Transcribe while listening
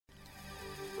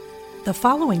The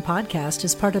following podcast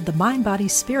is part of the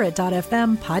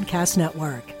MindBodySpirit.fm podcast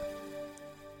network.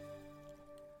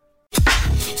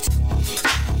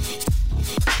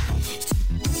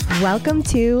 Welcome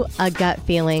to A Gut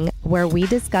Feeling, where we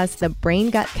discuss the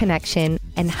brain-gut connection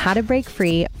and how to break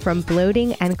free from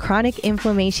bloating and chronic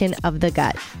inflammation of the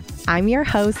gut. I'm your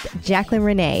host, Jacqueline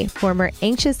Renee, former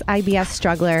anxious IBS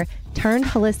struggler turned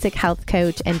holistic health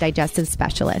coach and digestive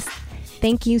specialist.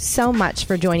 Thank you so much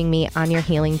for joining me on your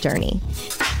healing journey.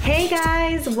 Hey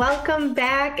guys, welcome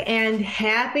back and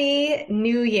Happy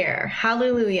New Year.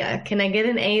 Hallelujah. Can I get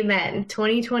an amen?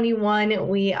 2021,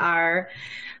 we are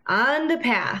on the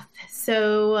path.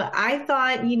 So I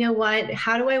thought, you know what,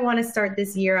 how do I want to start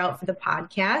this year out for the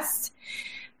podcast?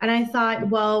 And I thought,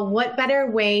 well, what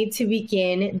better way to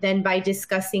begin than by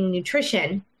discussing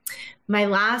nutrition? My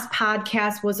last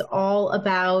podcast was all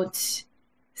about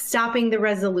stopping the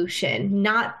resolution,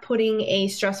 not putting a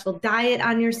stressful diet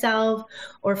on yourself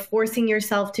or forcing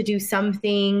yourself to do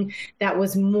something that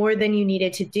was more than you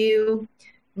needed to do.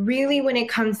 Really, when it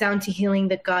comes down to healing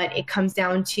the gut, it comes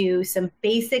down to some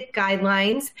basic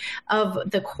guidelines of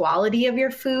the quality of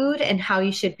your food and how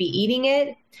you should be eating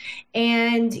it.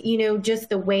 And, you know, just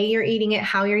the way you're eating it,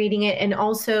 how you're eating it, and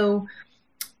also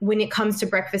when it comes to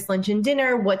breakfast, lunch, and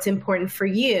dinner, what's important for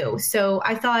you. So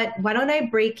I thought, why don't I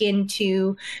break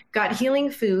into gut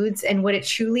healing foods and what it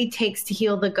truly takes to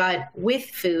heal the gut with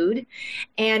food?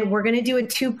 And we're going to do a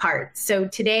two-part. So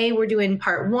today we're doing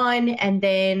part one, and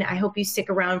then I hope you stick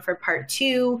around for part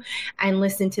two and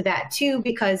listen to that too,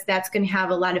 because that's going to have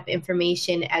a lot of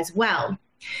information as well.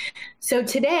 So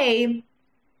today,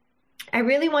 I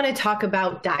really want to talk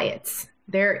about diets.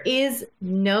 There is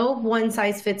no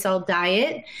one-size-fits-all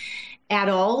diet at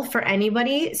all for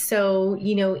anybody. So,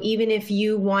 you know, even if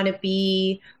you want to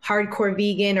be hardcore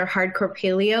vegan or hardcore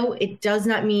paleo, it does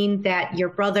not mean that your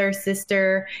brother,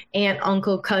 sister, aunt,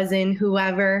 uncle, cousin,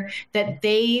 whoever, that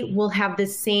they will have the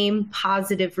same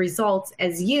positive results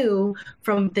as you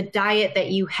from the diet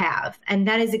that you have. And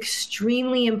that is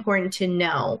extremely important to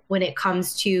know when it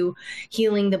comes to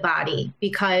healing the body,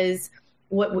 because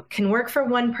what can work for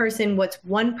one person, what's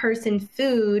one person's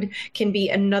food can be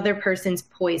another person's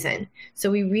poison.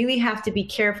 So we really have to be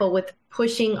careful with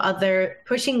pushing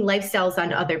lifestyles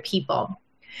on other people.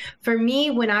 For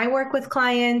me, when I work with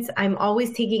clients, I'm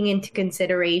always taking into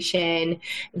consideration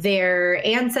their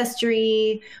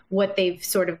ancestry, what they've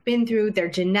sort of been through, their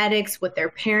genetics, what their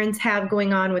parents have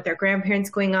going on, what their grandparents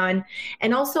going on,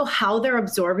 and also how they're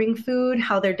absorbing food,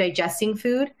 how they're digesting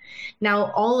food.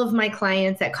 Now, all of my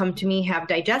clients that come to me have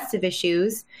digestive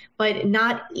issues, but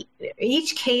not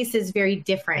each case is very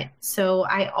different. So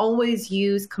I always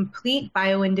use complete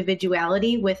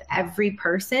bio-individuality with every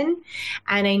person,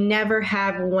 and I never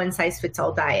have a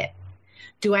one-size-fits-all diet.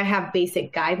 Do I have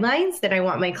basic guidelines that I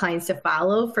want my clients to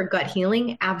follow for gut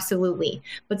healing? Absolutely.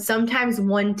 But sometimes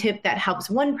one tip that helps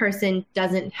one person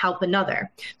doesn't help another.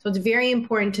 So it's very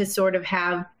important to sort of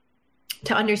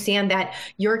to understand that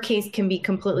your case can be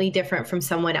completely different from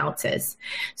someone else's.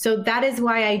 So that is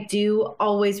why I do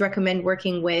always recommend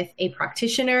working with a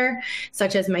practitioner,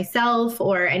 such as myself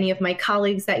or any of my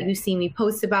colleagues that you see me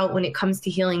post about when it comes to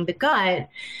healing the gut.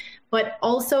 But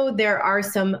also there are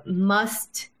some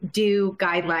must-do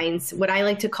guidelines, what I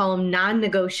like to call them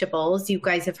non-negotiables. You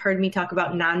guys have heard me talk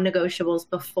about non-negotiables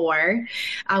before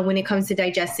when it comes to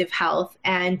digestive health.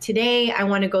 And today I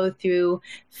want to go through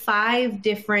 5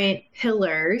 different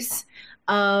pillars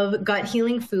of gut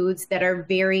healing foods that are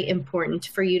very important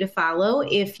for you to follow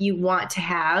if you want to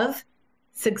have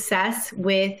success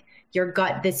with your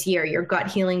gut this year, your gut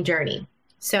healing journey.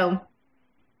 So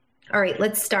all right,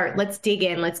 let's start. Let's dig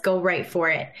in. Let's go right for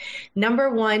it. Number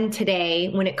 1 today,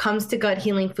 when it comes to gut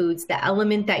healing foods, the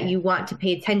element that you want to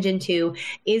pay attention to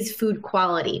is food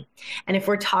quality. And if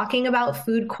we're talking about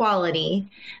food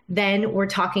quality, then we're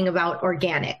talking about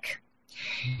organic.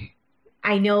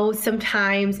 I know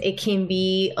sometimes it can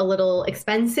be a little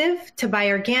expensive to buy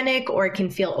organic, or it can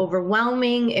feel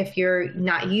overwhelming if you're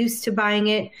not used to buying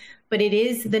it, but it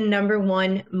is the number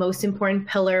 1 most important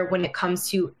pillar when it comes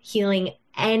to healing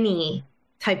any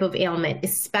type of ailment,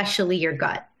 especially your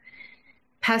gut.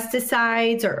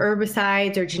 Pesticides or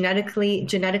herbicides or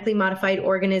genetically modified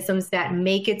organisms that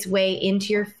make its way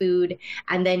into your food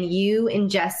and then you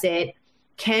ingest it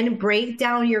can break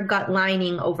down your gut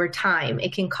lining over time.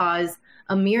 It can cause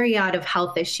a myriad of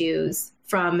health issues,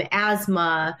 from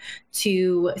asthma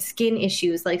to skin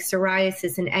issues like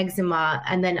psoriasis and eczema.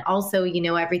 And then also, you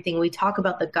know, everything we talk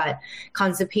about the gut,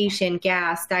 constipation,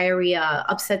 gas, diarrhea,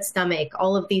 upset stomach,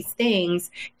 all of these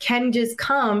things can just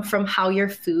come from how your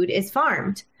food is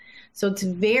farmed. So it's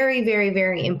very, very,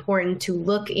 very important to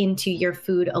look into your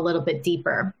food a little bit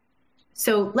deeper.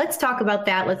 So let's talk about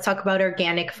that. Let's talk about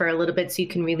organic for a little bit so you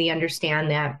can really understand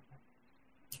that.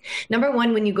 Number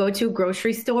one, when you go to a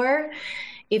grocery store,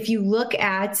 if you look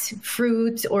at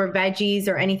fruits or veggies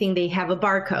or anything, they have a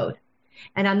barcode.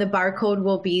 And on the barcode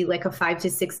will be like a 5 to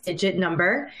 6 digit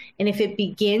number. And if it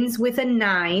begins with a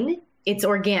 9, it's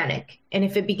organic. And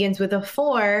if it begins with a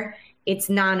 4, it's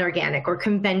non-organic or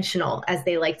conventional, as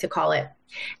they like to call it.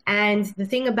 And the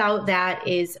thing about that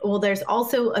is, well, there's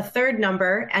also a third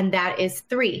number, and that is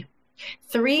 3.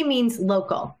 3 means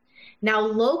local. Now,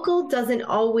 local doesn't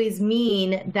always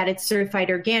mean that it's certified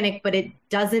organic, but it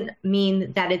doesn't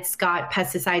mean that it's got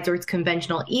pesticides or it's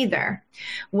conventional either.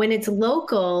 When it's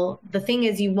local, the thing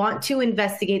is you want to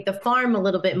investigate the farm a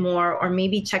little bit more, or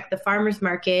maybe check the farmer's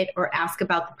market or ask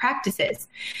about the practices,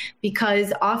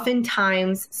 because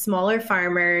oftentimes smaller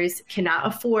farmers cannot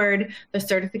afford the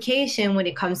certification when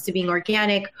it comes to being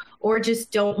organic, or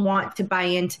just don't want to buy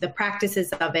into the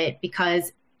practices of it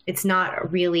because it's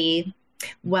not really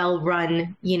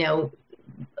well-run,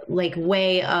 like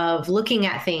way of looking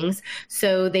at things.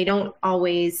 So they don't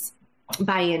always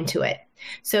buy into it.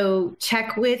 So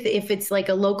check with, if it's like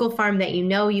a local farm that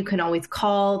you can always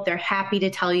call. They're happy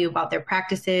to tell you about their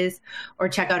practices, or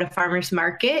check out a farmer's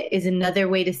market is another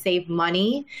way to save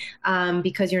money,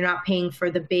 because you're not paying for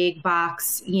the big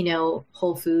box,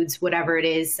 Whole Foods, whatever it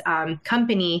is,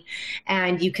 company,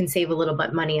 and you can save a little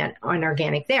bit money on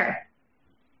organic there.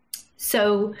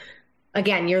 So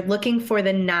again, you're looking for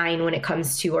the 9 when it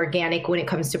comes to organic, when it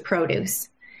comes to produce.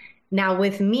 Now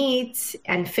with meat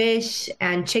and fish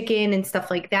and chicken and stuff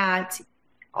like that,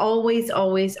 always,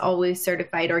 always, always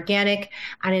certified organic.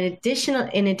 And in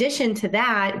addition to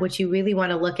that, what you really want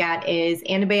to look at is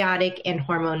antibiotic and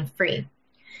hormone free.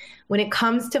 When it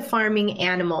comes to farming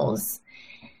animals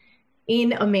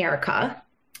in America,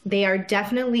 they are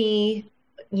definitely,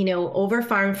 over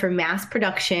farmed for mass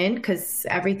production, because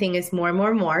everything is more and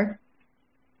more and more.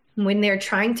 When they're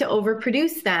trying to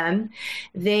overproduce them,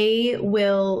 they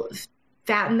will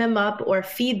fatten them up or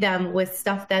feed them with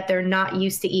stuff that they're not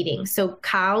used to eating. So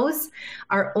cows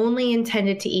are only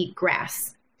intended to eat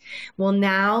grass. Well,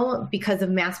 now, because of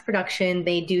mass production,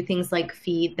 they do things like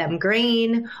feed them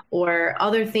grain or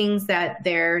other things that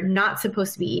they're not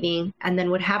supposed to be eating. And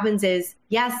then what happens is,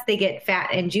 yes, they get fat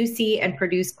and juicy and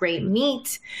produce great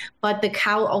meat, but the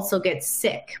cow also gets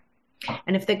sick.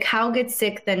 And if the cow gets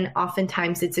sick, then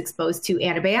oftentimes it's exposed to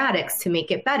antibiotics to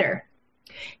make it better.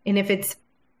 And if it's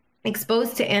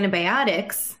exposed to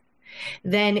antibiotics,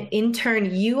 then in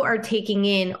turn, you are taking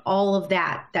in all of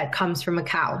that comes from a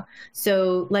cow.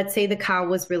 So let's say the cow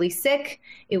was really sick.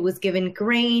 It was given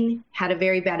grain, had a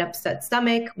very bad upset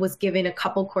stomach, was given a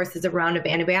couple courses, a round of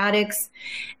antibiotics.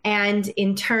 And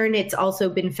in turn, it's also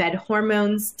been fed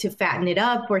hormones to fatten it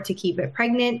up or to keep it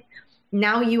pregnant.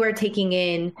 Now you are taking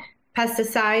in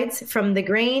pesticides from the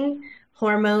grain,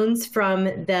 hormones from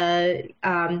the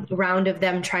round of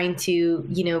them trying to,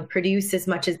 produce as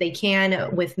much as they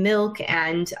can with milk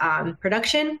and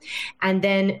production. And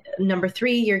then number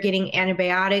 3, you're getting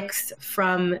antibiotics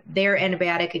from their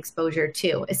antibiotic exposure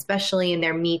too, especially in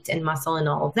their meat and muscle and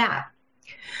all of that.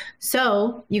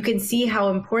 So you can see how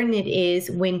important it is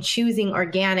when choosing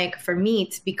organic for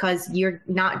meat, because you're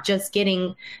not just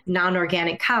getting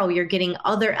non-organic cow, you're getting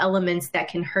other elements that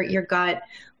can hurt your gut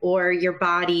or your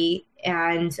body,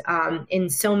 and in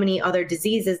so many other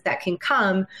diseases that can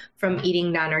come from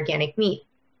eating non-organic meat.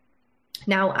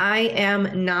 Now, I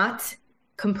am not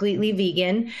completely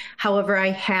vegan. However, I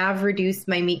have reduced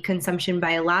my meat consumption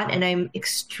by a lot, and I'm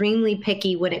extremely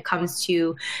picky when it comes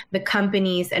to the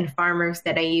companies and farmers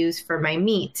that I use for my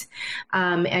meat.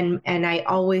 And I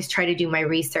always try to do my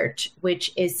research,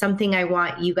 which is something I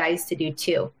want you guys to do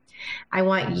too. I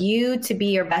want you to be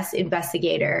your best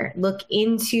investigator. Look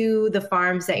into the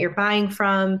farms that you're buying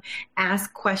from,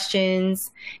 ask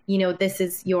questions. This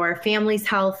is your family's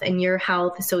health and your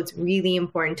health, so it's really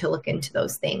important to look into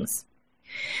those things.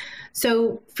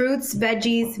 So fruits,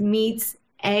 veggies, meats,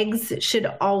 eggs should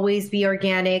always be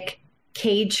organic,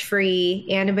 cage-free,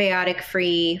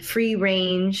 antibiotic-free, free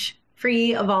range,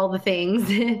 free of all the things,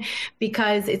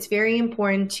 because it's very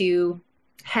important to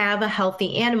have a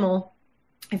healthy animal.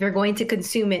 If you're going to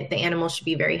consume it, the animal should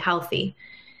be very healthy.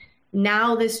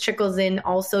 Now this trickles in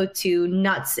also to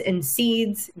nuts and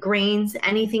seeds, grains,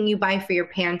 anything you buy for your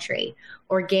pantry.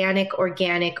 Organic,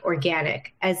 organic,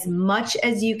 organic. As much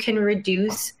as you can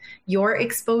reduce your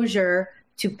exposure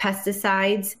to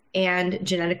pesticides and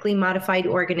genetically modified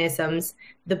organisms,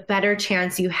 the better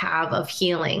chance you have of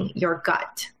healing your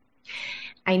gut.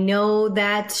 I know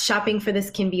that shopping for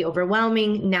this can be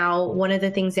overwhelming. Now, one of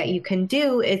the things that you can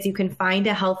do is you can find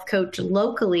a health coach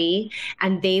locally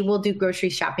and they will do grocery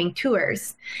shopping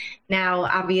tours. Now,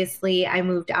 obviously, I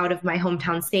moved out of my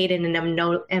hometown state and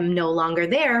am no longer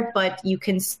there, but you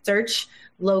can search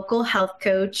local health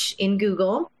coach in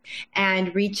Google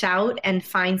and reach out and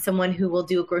find someone who will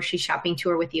do a grocery shopping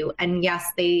tour with you. And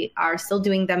yes, they are still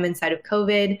doing them inside of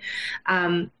COVID.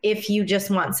 If you just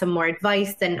want some more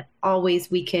advice, then always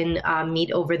we can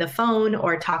meet over the phone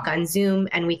or talk on Zoom,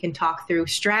 and we can talk through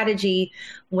strategy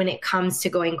when it comes to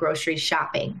going grocery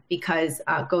shopping, because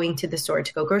going to the store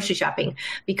to go grocery shopping,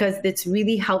 because it's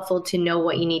really helpful to know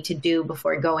what you need to do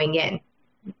before going in.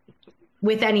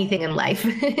 With anything in life,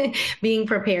 being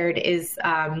prepared is,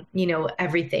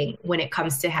 everything when it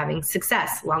comes to having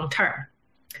success long term.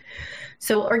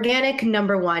 So organic,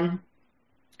 number one,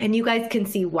 and you guys can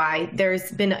see why.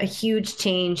 There's been a huge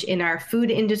change in our food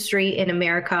industry in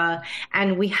America,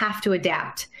 and we have to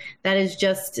adapt. That is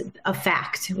just a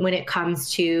fact when it comes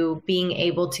to being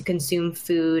able to consume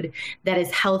food that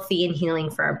is healthy and healing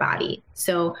for our body.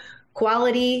 So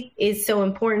quality is so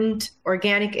important.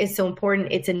 Organic is so important.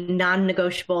 It's a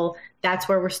non-negotiable. That's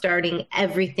where we're starting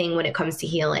everything when it comes to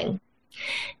healing.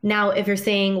 Now, if you're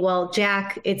saying, well,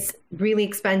 Jack, it's really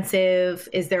expensive.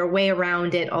 Is there a way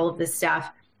around it? All of this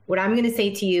stuff. What I'm going to say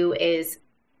to you is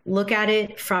look at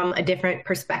it from a different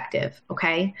perspective.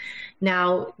 Okay.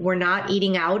 Now, we're not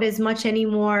eating out as much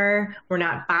anymore. We're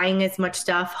not buying as much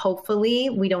stuff. Hopefully,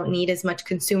 we don't need as much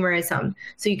consumerism.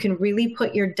 So you can really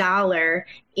put your dollar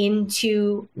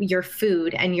into your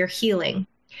food and your healing.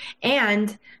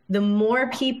 And the more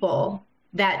people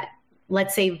that,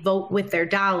 let's say, vote with their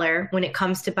dollar when it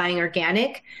comes to buying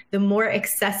organic, the more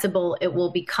accessible it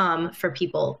will become for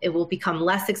people. It will become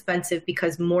less expensive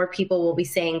because more people will be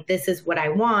saying, this is what I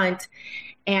want,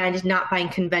 and not buying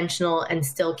conventional and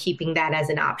still keeping that as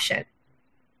an option.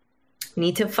 We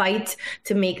need to fight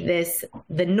to make this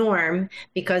the norm,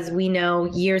 because we know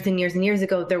years and years and years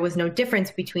ago, there was no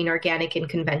difference between organic and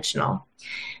conventional.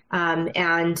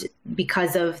 And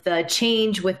because of the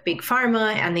change with big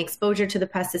pharma and the exposure to the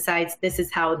pesticides, this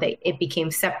is how it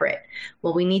became separate.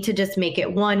 Well, we need to just make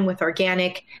it one with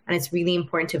organic, and it's really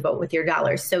important to vote with your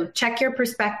dollars. So check your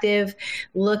perspective,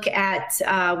 look at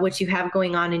what you have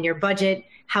going on in your budget.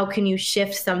 How can you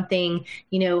shift something?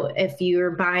 If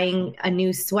you're buying a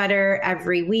new sweater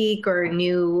every week or a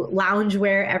new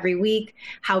loungewear every week,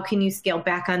 how can you scale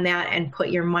back on that and put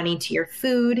your money to your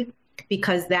food?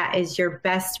 Because that is your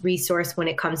best resource when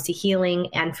it comes to healing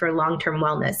and for long-term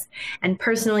wellness. And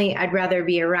personally, I'd rather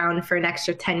be around for an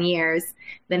extra 10 years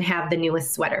than have the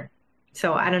newest sweater.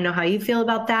 So I don't know how you feel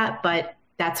about that, but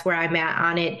that's where I'm at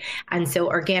on it. And so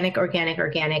organic,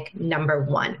 number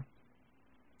one.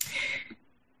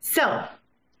 So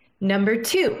number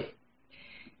two,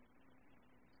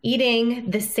 eating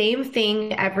the same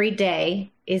thing every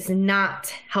day is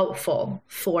not helpful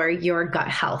for your gut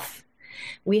health.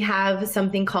 We have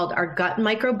something called our gut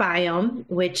microbiome,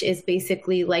 which is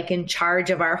basically like in charge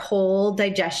of our whole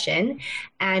digestion.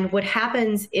 And what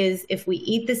happens is if we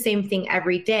eat the same thing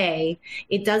every day,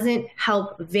 it doesn't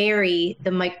help vary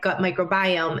the gut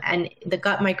microbiome, and the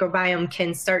gut microbiome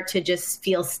can start to just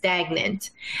feel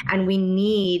stagnant. And we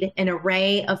need an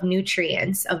array of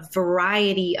nutrients, a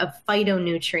variety of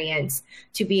phytonutrients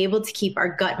to be able to keep our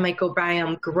gut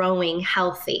microbiome growing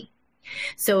healthy.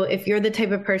 So if you're the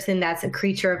type of person that's a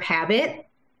creature of habit,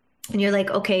 and you're like,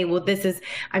 okay, well,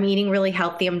 I'm eating really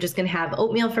healthy. I'm just going to have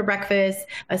oatmeal for breakfast,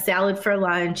 a salad for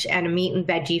lunch, and a meat and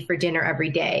veggie for dinner every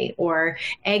day, or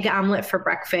egg omelet for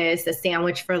breakfast, a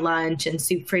sandwich for lunch, and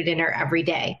soup for dinner every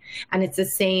day. And it's the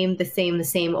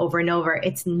same over and over.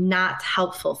 It's not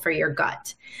helpful for your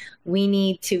gut. We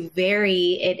need to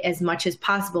vary it as much as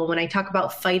possible. When I talk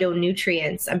about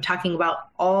phytonutrients, I'm talking about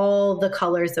all the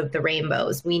colors of the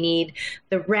rainbows. We need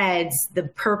the reds, the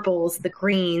purples, the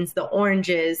greens, the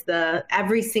oranges,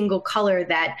 every single color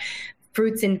that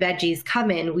fruits and veggies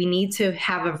come in. We need to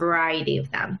have a variety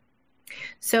of them.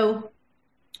 So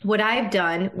what I've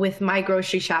done with my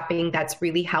grocery shopping that's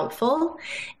really helpful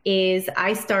is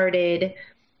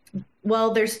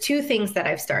there's two things that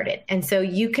I've started. And so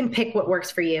you can pick what works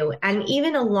for you. And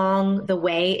even along the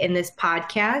way in this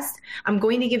podcast, I'm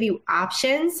going to give you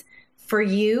options for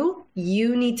you.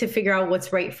 You need to figure out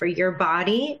what's right for your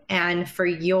body and for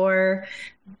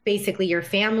basically your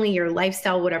family, your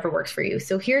lifestyle, whatever works for you.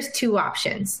 So here's two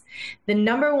options. The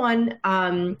number one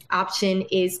option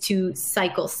is to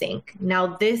cycle sync.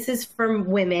 Now, this is for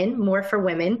women, more for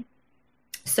women.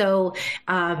 So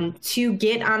to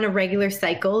get on a regular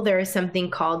cycle, there is something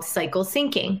called cycle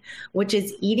syncing, which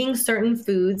is eating certain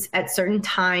foods at certain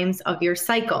times of your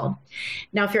cycle.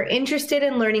 Now, if you're interested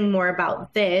in learning more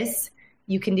about this,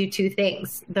 you can do two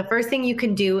things. The first thing you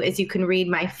can do is you can read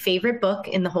my favorite book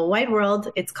in the whole wide world.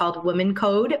 It's called Woman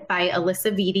Code by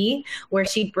Alisa Vitti, where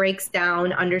she breaks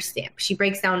down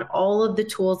all of the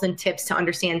tools and tips to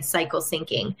understand cycle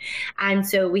syncing. And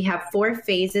so we have 4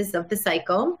 phases of the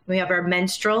cycle. We have our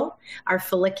menstrual, our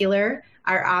follicular,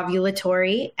 our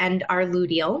ovulatory, and our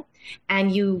luteal.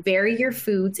 And you vary your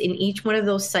foods in each one of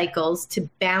those cycles to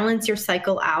balance your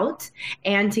cycle out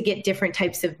and to get different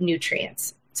types of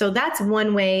nutrients. So that's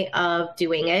one way of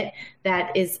doing it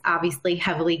that is obviously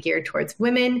heavily geared towards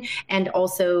women and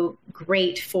also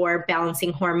great for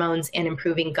balancing hormones and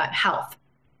improving gut health.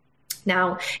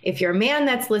 Now, if you're a man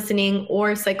that's listening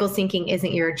or cycle syncing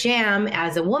isn't your jam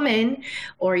as a woman,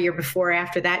 or you're before or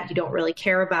after that, you don't really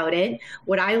care about it.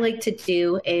 What I like to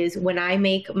do is when I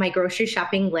make my grocery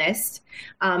shopping list,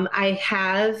 I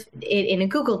have it in a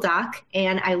Google Doc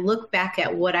and I look back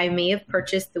at what I may have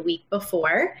purchased the week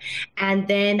before, and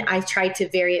then I try to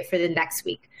vary it for the next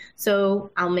week.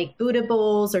 So I'll make Buddha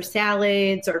bowls or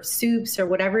salads or soups or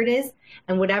whatever it is.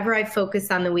 And whatever I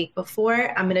focus on the week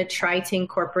before, I'm going to try to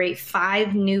incorporate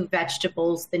 5 new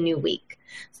vegetables the new week.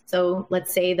 So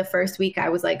let's say the first week I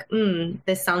was like,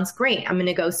 this sounds great. I'm going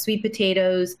to go sweet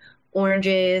potatoes,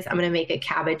 oranges. I'm going to make a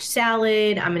cabbage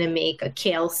salad. I'm going to make a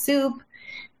kale soup.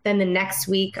 Then the next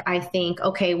week I think,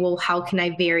 okay, well, how can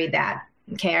I vary that?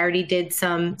 Okay, I already did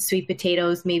some sweet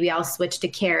potatoes. Maybe I'll switch to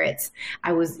carrots.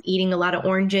 I was eating a lot of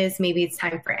oranges. Maybe it's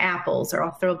time for apples, or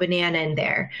I'll throw a banana in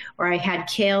there. Or I had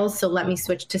kale, so let me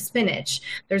switch to spinach.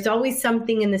 There's always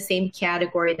something in the same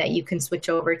category that you can switch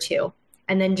over to.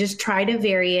 And then just try to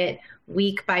vary it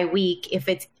week by week if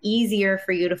it's easier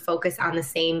for you to focus on the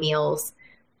same meals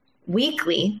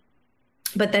weekly,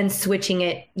 but then switching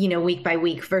it, week by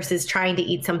week versus trying to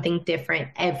eat something different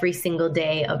every single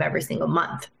day of every single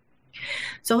month.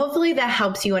 So hopefully that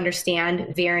helps you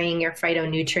understand varying your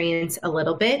phytonutrients a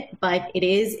little bit, but it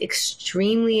is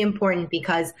extremely important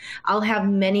because I'll have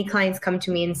many clients come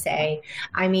to me and say,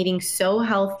 I'm eating so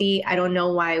healthy. I don't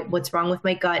know what's wrong with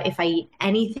my gut. If I eat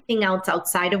anything else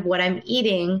outside of what I'm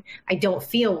eating, I don't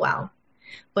feel well.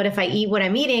 But if I eat what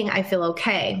I'm eating, I feel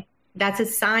okay. That's a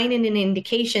sign and an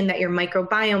indication that your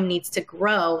microbiome needs to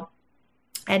grow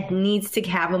and needs to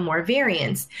have a more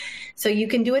variance. So you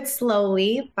can do it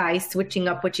slowly by switching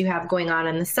up what you have going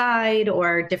on the side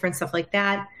or different stuff like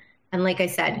that. And like I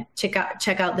said, check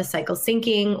out the cycle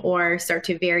syncing or start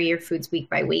to vary your foods week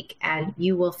by week, and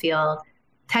you will feel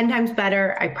 10 times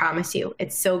better. I promise you.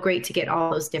 It's so great to get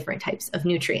all those different types of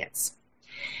nutrients.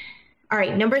 All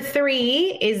right, number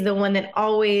 3 is the one that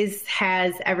always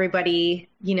has everybody,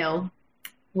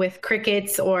 with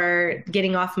crickets or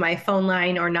getting off my phone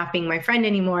line or not being my friend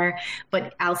anymore.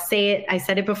 But I'll say it. I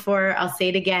said it before. I'll say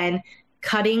it again.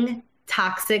 Cutting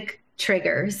toxic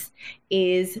triggers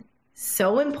is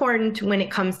so important when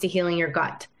it comes to healing your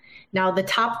gut. Now, the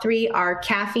top 3 are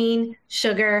caffeine,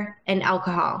 sugar, and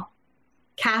alcohol.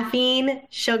 Caffeine,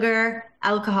 sugar,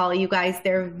 alcohol, you guys,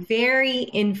 they're very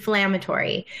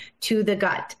inflammatory to the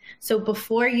gut. So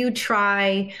before you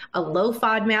try a low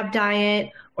FODMAP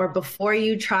diet or before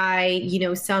you try,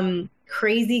 some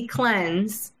crazy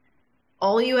cleanse,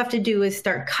 all you have to do is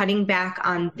start cutting back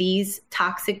on these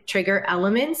toxic trigger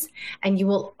elements and you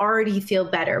will already feel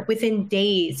better. Within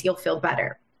days, you'll feel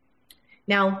better.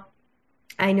 Now,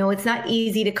 I know it's not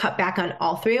easy to cut back on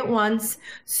all 3 at once,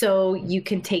 so you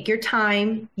can take your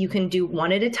time. You can do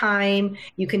one at a time.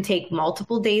 You can take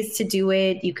multiple days to do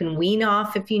it. You can wean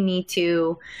off if you need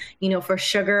to. For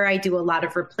sugar, I do a lot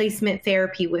of replacement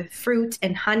therapy with fruit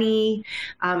and honey.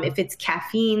 If it's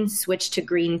caffeine, switch to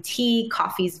green tea.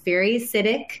 Coffee is very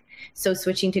acidic. So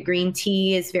switching to green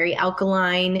tea is very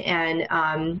alkaline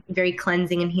and very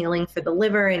cleansing and healing for the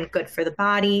liver and good for the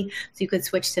body. So you could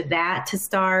switch to that to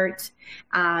start.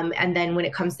 And then when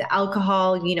it comes to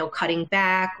alcohol, cutting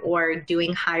back or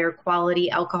doing higher quality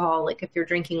alcohol, like if you're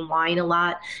drinking wine a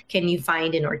lot, can you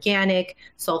find an organic,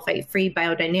 sulfite-free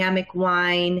biodynamic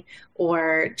wine,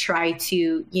 or try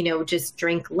to, just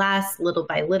drink less little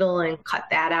by little and cut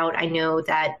that out. I know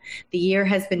that the year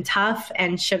has been tough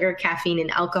and sugar, caffeine,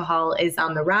 and alcohol is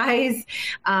on the rise,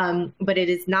 but it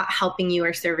is not helping you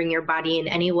or serving your body in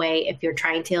any way if you're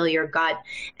trying to heal your gut.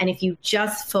 And if you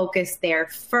just focus there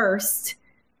first,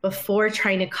 before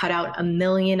trying to cut out a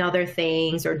million other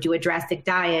things or do a drastic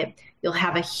diet, you'll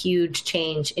have a huge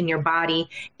change in your body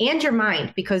and your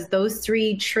mind, because those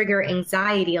 3 trigger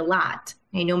anxiety a lot.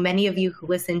 I know many of you who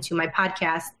listen to my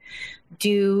podcast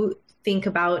do think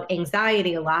about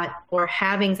anxiety a lot or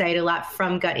have anxiety a lot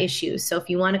from gut issues. So if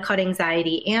you want to cut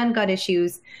anxiety and gut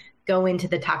issues, go into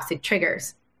the toxic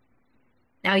triggers.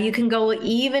 Now you can go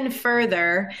even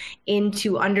further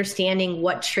into understanding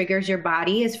what triggers your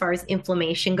body as far as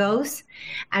inflammation goes.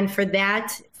 And for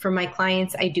that, for my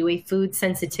clients, I do a food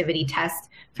sensitivity test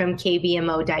from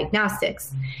KBMO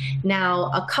Diagnostics.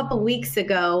 Now, a couple weeks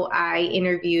ago, I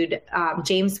interviewed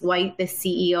James White, the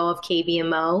CEO of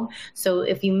KBMO. So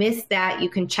if you missed that, you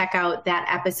can check out that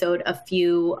episode a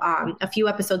few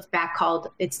episodes back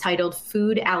it's titled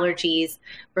Food Allergies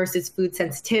versus Food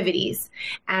Sensitivities.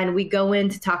 And we go in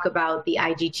to talk about the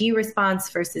IgG response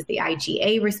versus the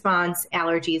IgA response,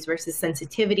 allergies versus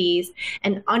sensitivities,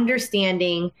 and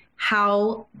understanding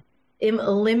how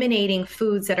eliminating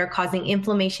foods that are causing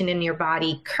inflammation in your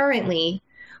body currently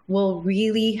will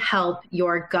really help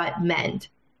your gut mend.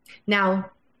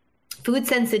 Now, food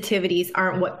sensitivities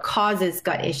aren't what causes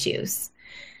gut issues.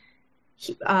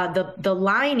 The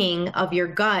lining of your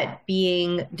gut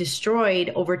being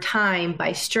destroyed over time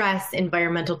by stress,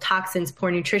 environmental toxins,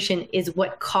 poor nutrition is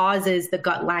what causes the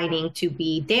gut lining to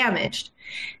be damaged.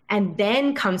 And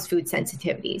then comes food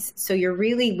sensitivities. So you're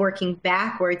really working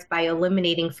backwards by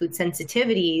eliminating food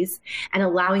sensitivities and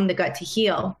allowing the gut to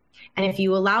heal. And if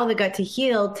you allow the gut to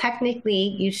heal,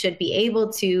 technically you should be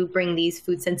able to bring these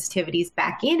food sensitivities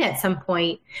back in at some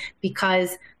point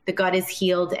because the gut is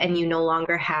healed and you no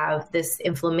longer have this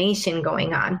inflammation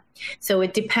going on. So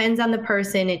it depends on the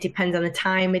person, it depends on the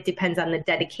time, it depends on the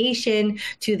dedication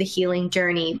to the healing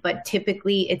journey, but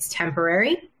typically it's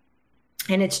temporary.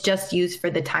 And it's just used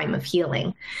for the time of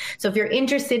healing. So if you're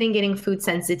interested in getting food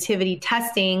sensitivity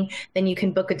testing, then you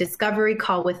can book a discovery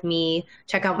call with me.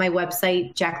 Check out my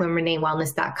website,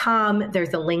 JacquelineReneeWellness.com.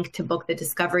 There's a link to book the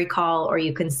discovery call, or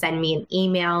you can send me an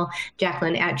email,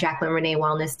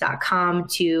 Jacqueline@JacquelineReneeWellness.com,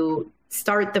 to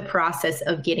start the process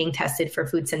of getting tested for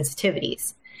food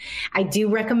sensitivities. I do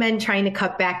recommend trying to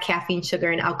cut back caffeine, sugar,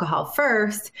 and alcohol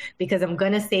first, because I'm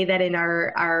going to say that in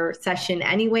our session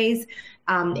anyways.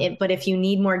 But if you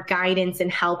need more guidance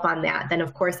and help on that, then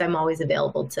of course I'm always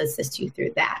available to assist you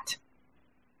through that.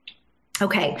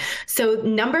 Okay, so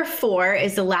number 4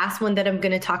 is the last one that I'm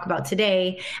going to talk about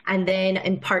today. And then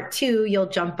in part 2, you'll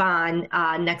jump on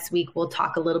next week. We'll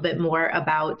talk a little bit more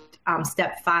about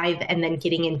step 5 and then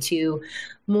getting into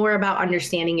more about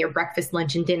understanding your breakfast,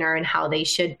 lunch, and dinner and how they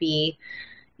should be,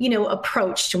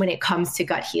 approached when it comes to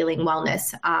gut healing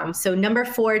wellness. So number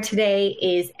 4 today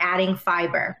is adding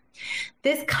fiber.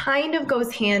 This kind of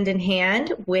goes hand in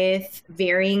hand with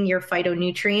varying your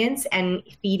phytonutrients and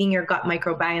feeding your gut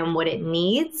microbiome what it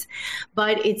needs,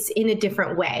 but it's in a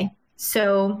different way.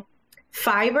 So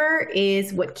fiber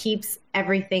is what keeps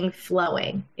everything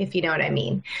flowing, if you know what I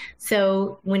mean.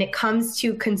 So when it comes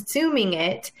to consuming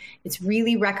it, it's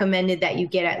really recommended that you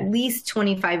get at least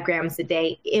 25 grams a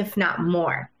day, if not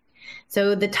more.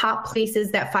 So the top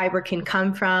places that fiber can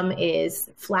come from is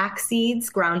flax seeds.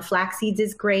 Ground flax seeds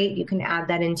is great. You can add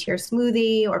that into your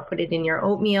smoothie or put it in your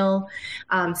oatmeal.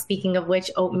 Speaking of which,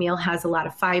 oatmeal has a lot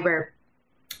of fiber.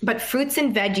 But fruits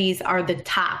and veggies are the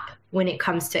top when it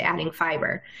comes to adding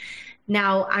fiber.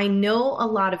 Now, I know a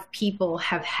lot of people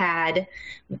have had,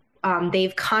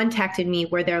 they've contacted me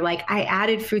where they're like, I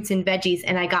added fruits and veggies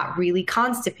and I got really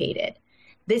constipated.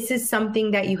 This is something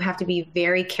that you have to be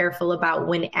very careful about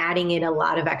when adding in a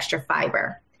lot of extra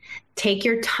fiber. Take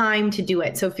your time to do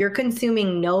it. So if you're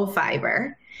consuming no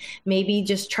fiber, maybe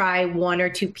just try 1 or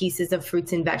 2 pieces of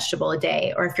fruits and vegetable a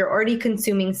day. Or if you're already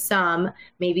consuming some,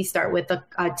 maybe start with a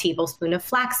tablespoon of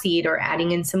flaxseed or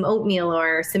adding in some oatmeal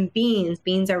or some beans.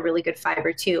 Beans are really good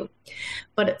fiber too.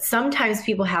 But sometimes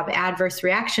people have adverse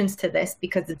reactions to this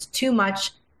because it's too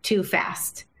much, too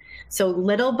fast. So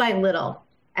little by little.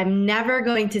 I'm never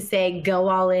going to say go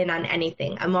all in on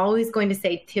anything. I'm always going to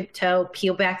say tiptoe,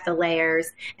 peel back the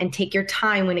layers, and take your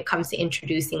time when it comes to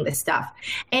introducing this stuff.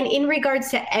 And in regards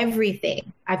to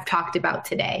everything I've talked about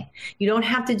today, you don't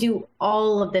have to do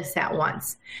all of this at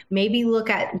once. Maybe look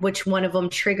at which one of them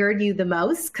triggered you the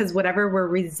most, because whatever we're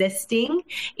resisting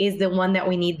is the one that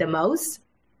we need the most.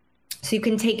 So you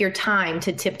can take your time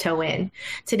to tiptoe in.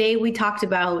 Today, we talked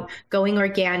about going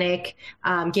organic,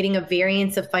 getting a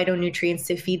variance of phytonutrients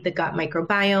to feed the gut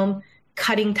microbiome,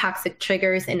 cutting toxic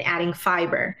triggers, and adding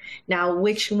fiber. Now,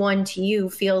 which one to you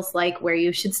feels like where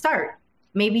you should start?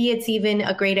 Maybe it's even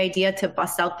a great idea to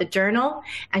bust out the journal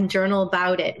and journal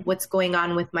about it. What's going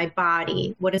on with my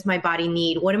body? What does my body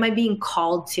need? What am I being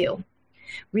called to?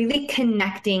 Really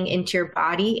connecting into your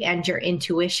body and your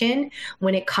intuition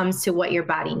when it comes to what your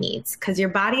body needs, because your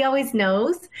body always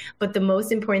knows. But the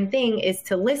most important thing is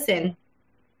to listen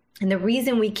And the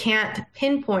reason we can't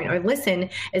pinpoint or listen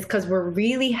is because we're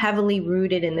really heavily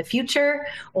rooted in the future,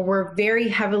 or we're very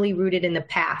heavily rooted in the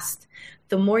past.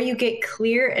 The more you get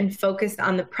clear and focused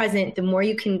on the present, the more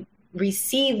you can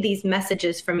receive these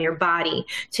messages from your body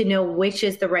to know which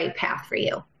is the right path for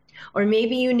you. Or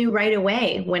maybe you knew right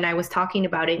away when I was talking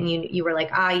about it and you were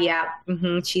like,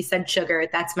 she said sugar.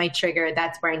 That's my trigger.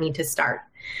 That's where I need to start.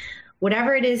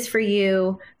 Whatever it is for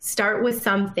you, start with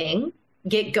something,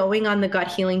 get going on the gut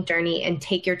healing journey, and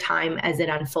take your time as it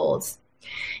unfolds.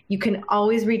 You can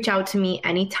always reach out to me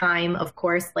anytime. Of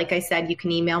course, like I said, you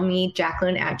can email me,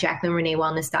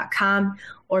 Jacqueline@JacquelineReneeWellness.com,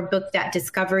 or book that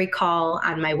discovery call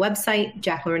on my website,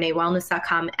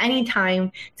 JacquelineReneeWellness.com,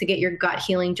 anytime to get your gut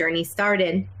healing journey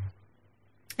started.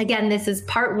 Again, this is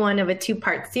part 1 of a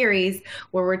 2-part series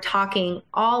where we're talking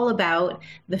all about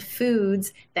the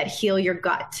foods that heal your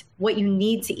gut, what you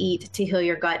need to eat to heal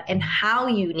your gut, and how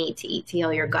you need to eat to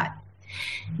heal your gut.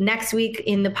 Next week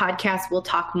in the podcast, we'll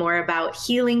talk more about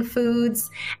healing foods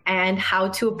and how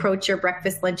to approach your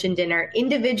breakfast, lunch, and dinner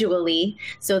individually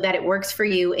so that it works for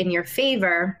you in your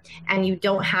favor and you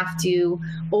don't have to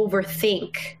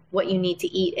overthink what you need to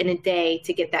eat in a day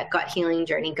to get that gut healing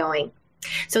journey going.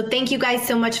 So thank you guys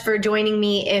so much for joining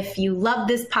me. If you love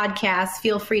this podcast,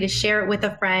 feel free to share it with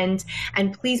a friend,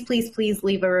 and please, please, please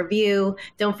leave a review.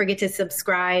 Don't forget to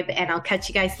subscribe, and I'll catch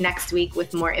you guys next week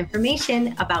with more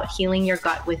information about healing your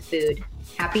gut with food.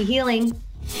 Happy healing.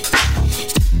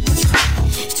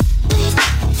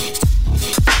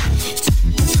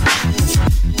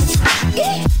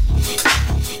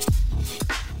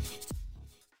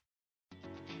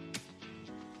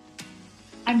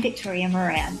 I'm Victoria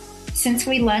Moran. Since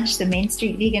we launched the Main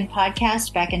Street Vegan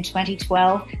podcast back in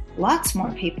 2012, lots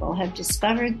more people have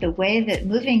discovered the way that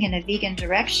moving in a vegan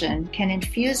direction can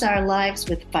infuse our lives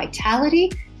with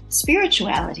vitality,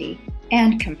 spirituality,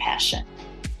 and compassion.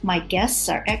 My guests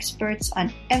are experts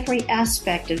on every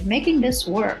aspect of making this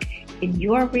work in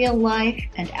your real life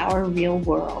and our real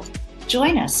world.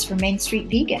 Join us for Main Street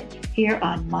Vegan here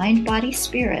on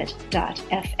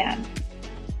mindbodyspirit.fm.